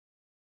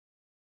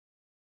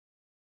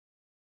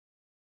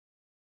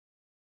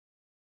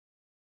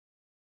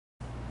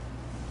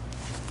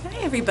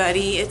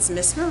everybody, it's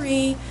Miss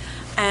Marie,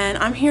 and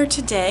I'm here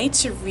today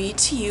to read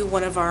to you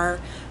one of our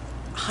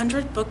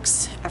 100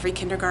 books every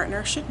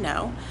kindergartner should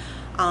know.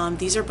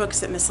 These are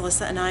books that Miss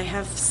Alyssa and I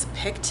have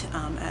picked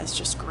as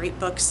just great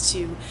books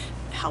to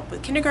help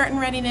with kindergarten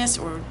readiness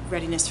or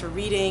readiness for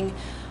reading,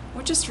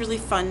 or just really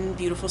fun,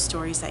 beautiful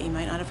stories that you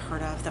might not have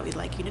heard of that we'd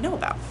like you to know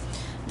about.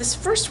 This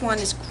first one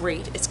is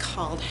great. It's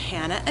called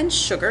Hannah and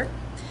Sugar,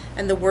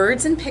 and the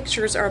words and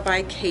pictures are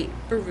by Kate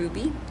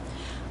Berube.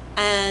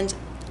 And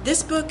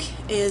this book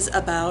is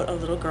about a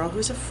little girl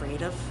who's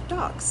afraid of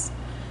dogs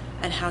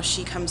and how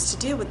she comes to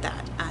deal with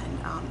that.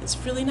 And it's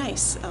really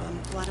nice. A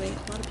lot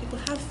of people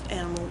have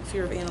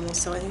fear of animals,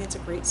 so I think it's a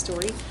great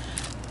story.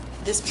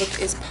 This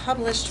book is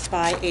published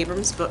by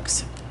Abrams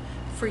Books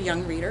for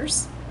young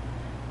readers.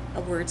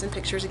 Words and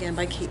pictures, again,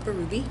 by Kate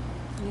Berube.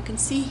 And you can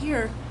see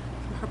here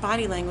from her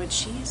body language,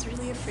 she is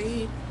really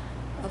afraid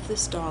of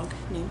this dog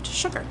named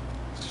Sugar.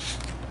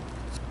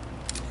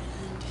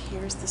 And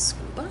here's the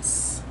school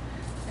bus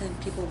and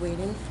people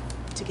waiting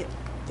to get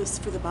this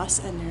for the bus,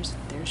 and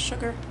there's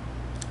Sugar.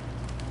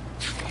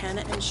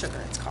 Hannah and Sugar,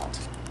 it's called.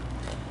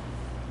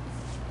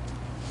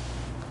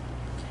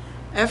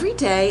 Every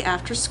day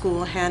after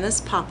school, Hannah's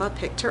papa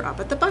picked her up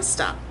at the bus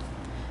stop.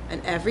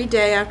 And every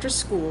day after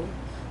school,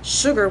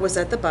 Sugar was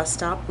at the bus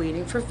stop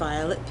waiting for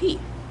Violet P.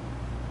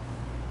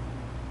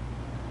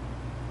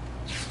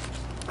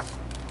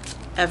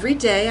 Every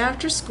day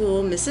after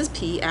school, Mrs.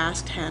 P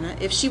asked Hannah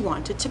if she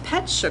wanted to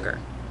pet Sugar.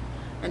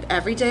 And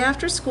every day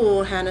after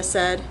school, Hannah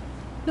said,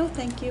 "No,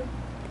 thank you."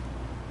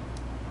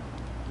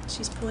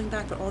 She's pulling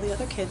back, but all the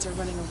other kids are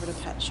running over to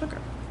pet Sugar.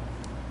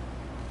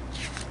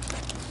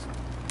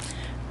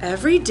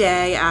 Every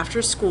day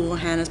after school,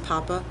 Hannah's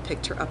papa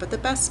picked her up at the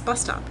bus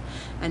stop.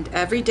 And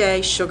every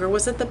day, Sugar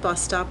was at the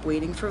bus stop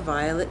waiting for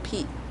Violet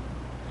P.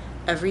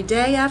 Every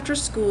day after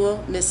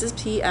school, Mrs.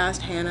 P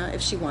asked Hannah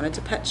if she wanted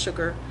to pet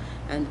Sugar.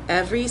 And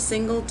every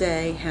single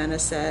day, Hannah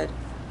said,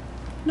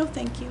 "No,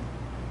 thank you."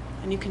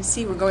 And you can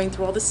see we're going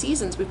through all the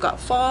seasons. We've got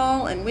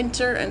fall and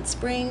winter and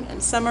spring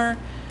and summer.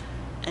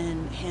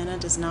 And Hannah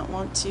does not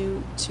want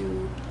to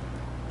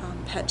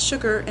pet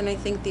Sugar. And I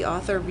think the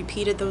author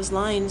repeated those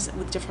lines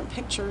with different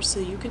pictures. So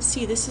you could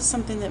see this is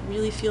something that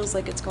really feels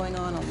like it's going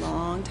on a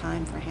long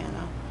time for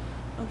Hannah.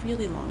 A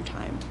really long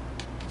time.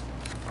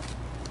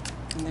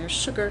 And there's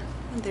Sugar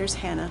and there's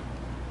Hannah.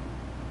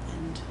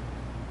 And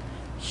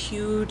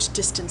huge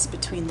distance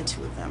between the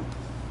two of them.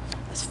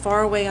 As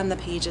far away on the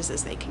pages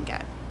as they can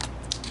get.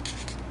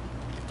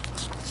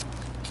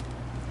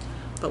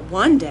 But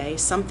one day,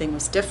 something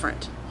was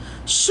different.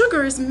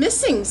 "Sugar is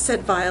missing,"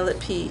 said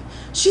Violet P.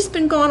 "She's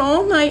been gone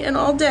all night and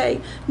all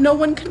day. No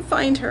one can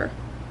find her."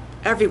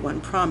 Everyone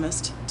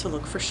promised to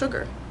look for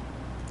Sugar.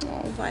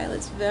 Oh,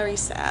 Violet's very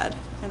sad,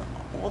 and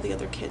all the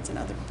other kids and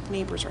other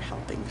neighbors are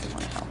helping. They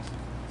want to help.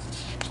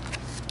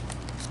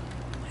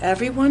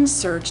 Everyone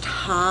searched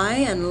high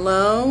and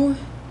low,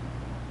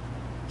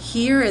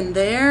 here and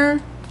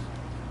there,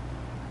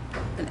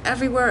 and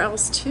everywhere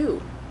else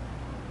too.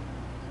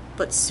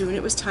 But soon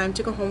it was time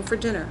to go home for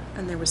dinner,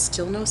 and there was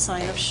still no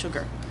sign of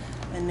Sugar.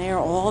 And there are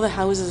all the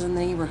houses in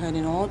the neighborhood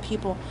and all the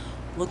people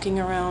looking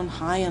around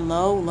high and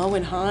low, low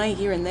and high,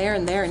 here and there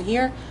and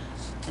here,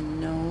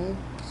 and no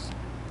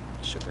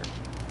Sugar.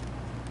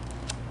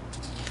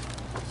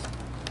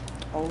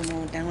 Oh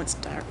no, now it's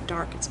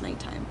dark, it's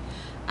nighttime.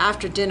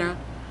 After dinner,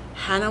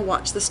 Hannah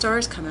watched the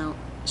stars come out.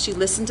 She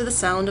listened to the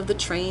sound of the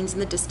trains in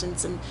the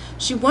distance, and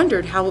she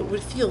wondered how it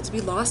would feel to be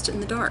lost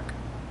in the dark.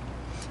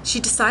 She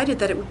decided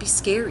that it would be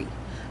scary,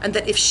 and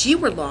that if she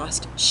were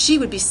lost, she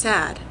would be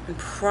sad and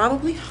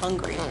probably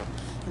hungry.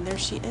 And there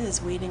she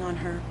is, waiting on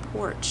her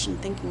porch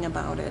and thinking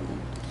about it,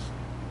 and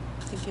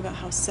thinking about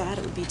how sad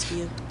it would be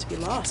to be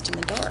lost in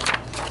the dark.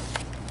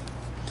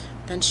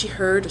 Then she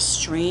heard a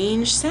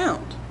strange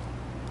sound,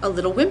 a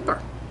little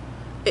whimper.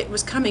 It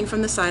was coming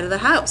from the side of the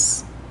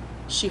house.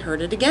 She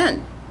heard it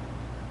again.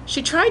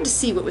 She tried to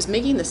see what was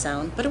making the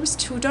sound, but it was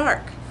too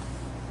dark.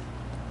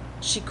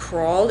 She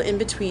crawled in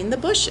between the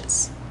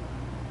bushes,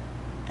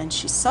 and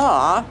she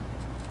saw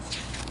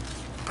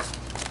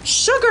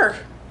Sugar!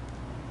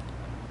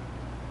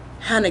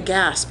 Hannah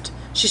gasped.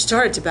 She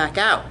started to back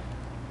out,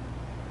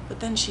 but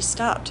then she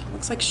stopped.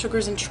 Looks like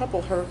Sugar's in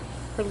trouble. Her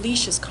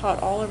leash is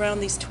caught all around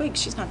these twigs.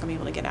 She's not going to be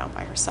able to get out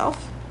by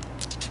herself.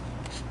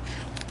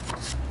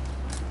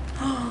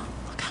 Oh,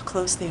 look how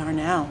close they are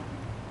now.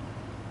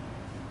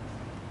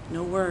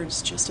 No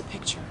words, just a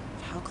picture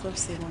of how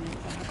close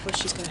how close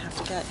she's going to have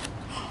to get.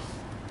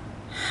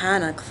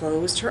 Hannah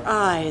closed her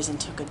eyes and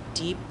took a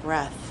deep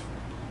breath.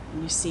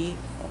 And you see,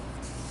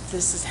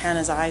 this is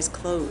Hannah's eyes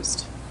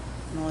closed.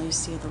 And all you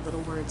see are the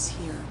little words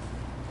here.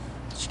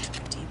 She took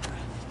a deep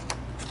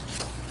breath.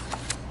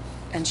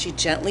 And she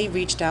gently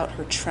reached out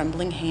her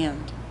trembling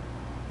hand.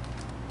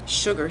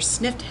 Sugar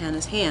sniffed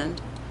Hannah's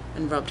hand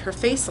and rubbed her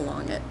face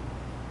along it.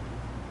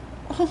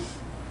 Oh,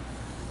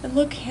 and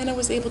look, Hannah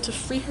was able to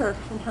free her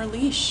from her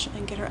leash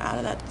and get her out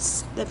of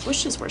that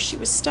bushes where she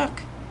was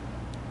stuck.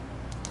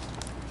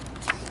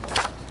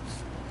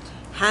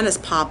 Hannah's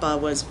papa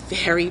was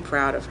very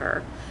proud of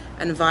her,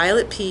 and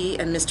Violet P.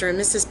 and Mr. and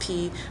Mrs.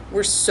 P.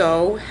 were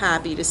so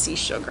happy to see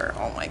Sugar.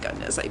 Oh my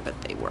goodness, I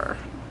bet they were.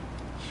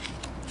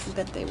 I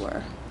bet they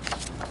were.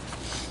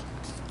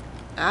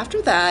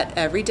 After that,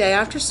 every day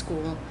after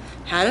school,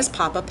 Hannah's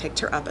papa picked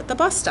her up at the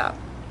bus stop.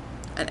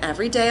 And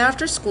every day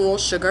after school,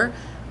 Sugar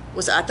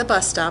was at the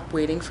bus stop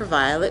waiting for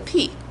Violet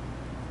P.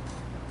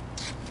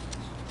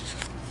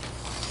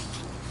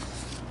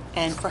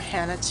 And for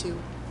Hannah too.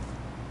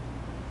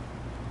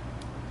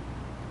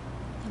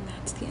 And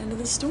that's the end of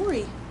the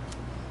story.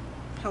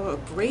 How a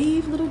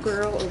brave little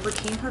girl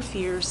overcame her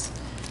fears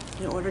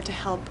in order to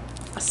help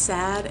a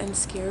sad and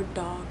scared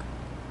dog.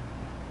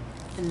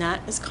 And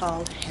that is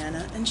called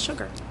Hannah and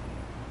Sugar.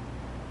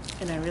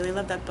 And I really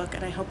love that book,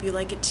 and I hope you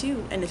like it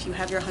too. And if you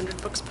have your 100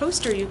 Books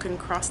poster, you can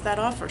cross that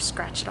off or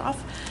scratch it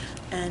off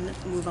and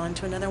move on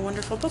to another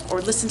wonderful book,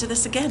 or listen to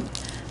this again,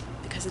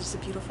 because it's a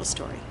beautiful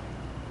story.